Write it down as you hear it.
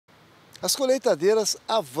As colheitadeiras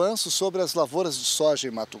avançam sobre as lavouras de soja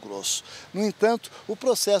em Mato Grosso. No entanto, o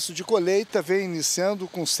processo de colheita vem iniciando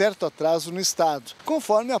com certo atraso no estado,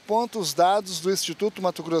 conforme apontam os dados do Instituto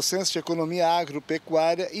Mato-Grossense de Economia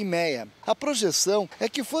Agropecuária, IMEA. A projeção é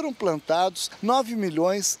que foram plantados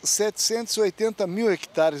 9.780.000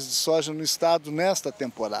 hectares de soja no estado nesta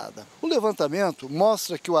temporada. O levantamento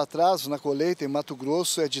mostra que o atraso na colheita em Mato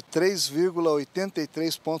Grosso é de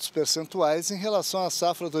 3,83 pontos percentuais em relação à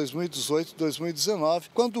safra 2018-2019,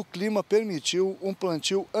 quando o clima permitiu um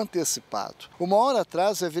plantio antecipado. O maior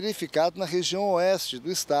atraso é verificado na região oeste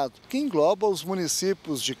do estado, que engloba os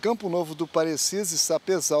municípios de Campo Novo do Parecis e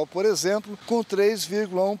Sapezal, por exemplo, com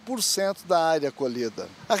 3,1% da área colhida.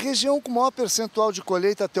 A região com maior percentual de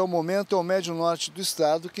colheita até o momento é o médio norte do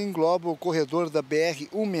estado, que engloba o corredor da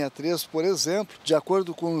BR-163, por exemplo, de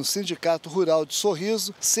acordo com o Sindicato Rural de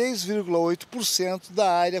Sorriso, 6,8%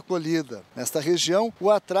 da área colhida. Nesta região, o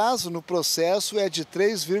atraso no processo é de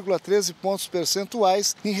 3,13 pontos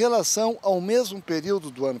percentuais em relação ao mesmo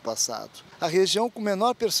período do ano passado. A região com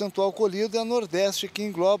menor percentual colhido é a Nordeste, que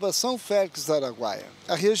engloba São Félix do Araguaia.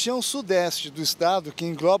 A região Sudeste do estado, que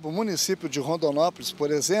engloba o município de Rondonópolis, por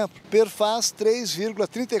exemplo, perfaz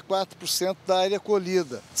 3,34% da área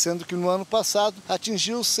colhida, sendo que no ano passado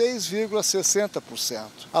atingiu 6,60%.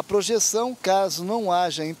 A projeção, caso não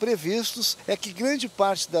haja imprevistos, é que grande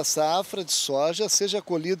parte da safra de soja seja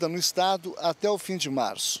colhida no estado até o fim de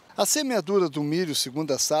março. A semeadura do milho,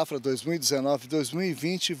 segundo a safra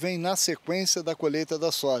 2019-2020, vem na sequência da colheita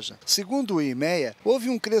da soja. Segundo o IMEA, houve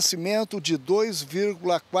um crescimento de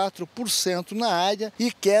 2,4% na área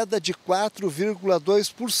e queda de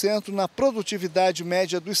 4,2% na produtividade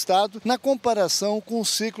média do estado na comparação com o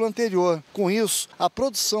ciclo anterior. Com isso, a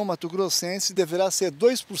produção mato-grossense deverá ser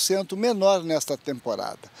 2% menor nesta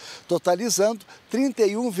temporada, totalizando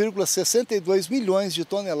 31,62 milhões de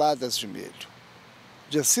toneladas de milho.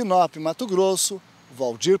 De Sinop, Mato Grosso,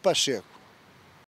 Valdir Pacheco.